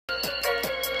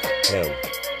Him.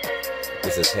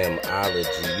 This is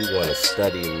Himology. You wanna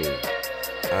study me?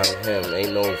 I'm him.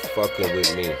 Ain't no fucking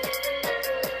with me.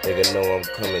 Nigga know I'm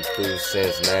coming through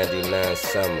since 99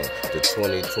 summer to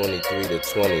 2023 to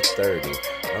 2030.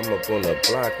 I'm up on the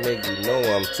block, nigga. You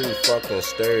know I'm too fucking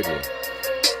sturdy.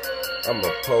 I'm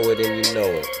a poet and you know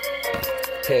it.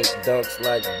 Pink dunks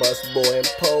like busboy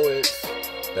and poets.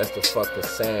 That's the fucking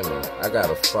salmon. I got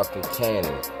a fucking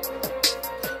cannon.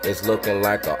 It's looking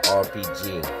like a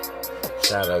RPG.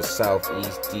 Shout out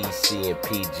Southeast DC and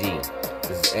PG.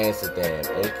 This is Amsterdam,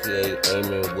 aka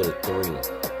aiming with a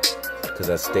 3. Cause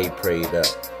I stay prayed up.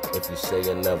 If you say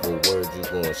another word, you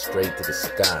going straight to the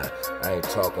sky. I ain't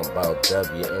talking about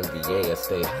WNBA, I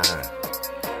stay high.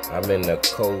 I'm in the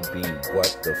Kobe,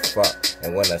 what the fuck?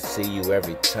 And when I see you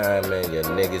every time, man, your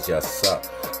niggas, y'all suck.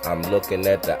 I'm looking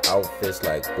at the outfits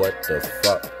like, what the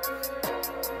fuck?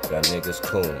 Y'all niggas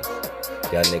coons,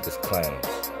 y'all niggas clowns.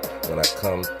 When I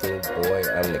come through, boy,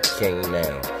 I'm the king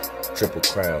now. Triple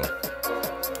Crown,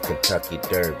 Kentucky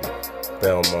Derby,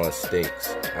 Belmont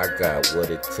Stakes. I got what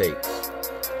it takes.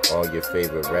 All your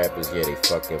favorite rappers, yeah, they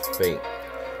fucking fake.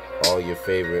 All your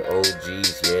favorite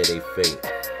OGs, yeah, they fake.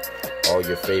 All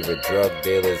your favorite drug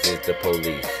dealers is the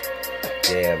police.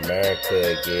 Yeah,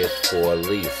 America gets for a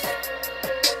lease.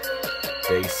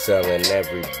 They selling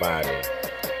everybody.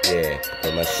 Yeah,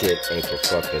 but my shit ain't for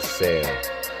fucking sale.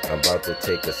 I'm about to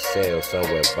take a sail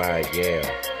somewhere by Yale.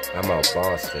 I'm out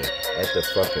Boston at the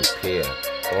fucking pier.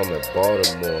 Oh, I'm in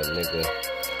Baltimore, nigga.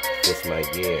 This my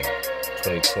year.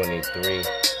 2023.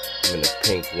 I'm in the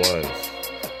pink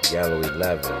ones, yellow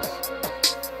 11s.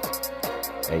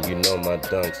 And you know my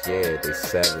dunks, yeah, they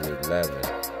 7-11.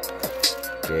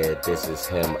 Yeah, this is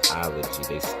Himology.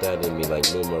 They study me like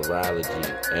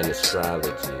numerology and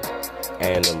astrology.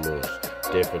 Animals,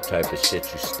 different type of shit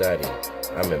you study.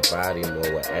 I'm in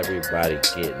Baltimore where everybody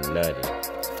getting nutty.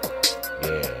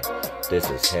 Yeah, this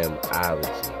is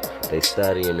Himology. They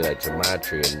studying me like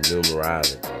geometry and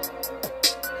numerology.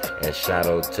 And shout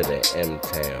out to the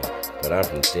M-Town. But I'm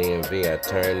from DMV, I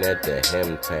turned that to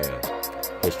Him-Town.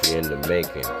 History in the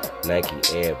making.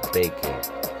 Nike Air Bacon.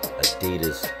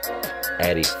 Adidas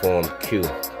Addy Form Q.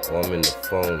 Oh, I'm in the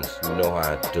phones, you know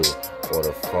how I do. Or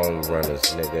the phone runners,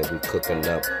 nigga, we cooking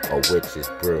up a witch's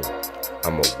brew.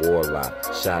 I'm a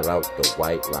warlock. Shout out the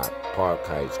White Lock, Park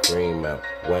Heights, Greenmount,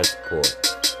 Westport.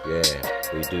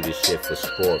 Yeah, we do this shit for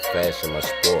sport, fashion my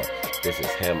sport. This is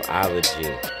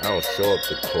Himology. I don't show up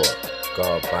to court.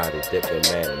 God body,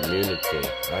 diplomat, immunity.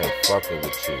 I ain't fucking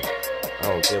with you. I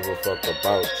don't give a fuck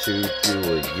about you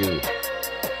or you.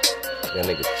 That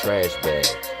niggas trash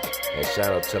bags. And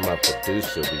shout out to my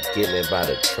producer, we getting it by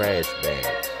the trash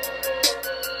bags.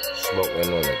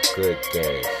 Smoking on a good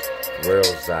gas. Real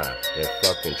Zai, that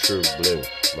fucking true blue.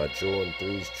 My Jordan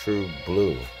 3's true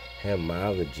blue.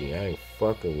 Himology, I ain't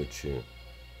fucking with you.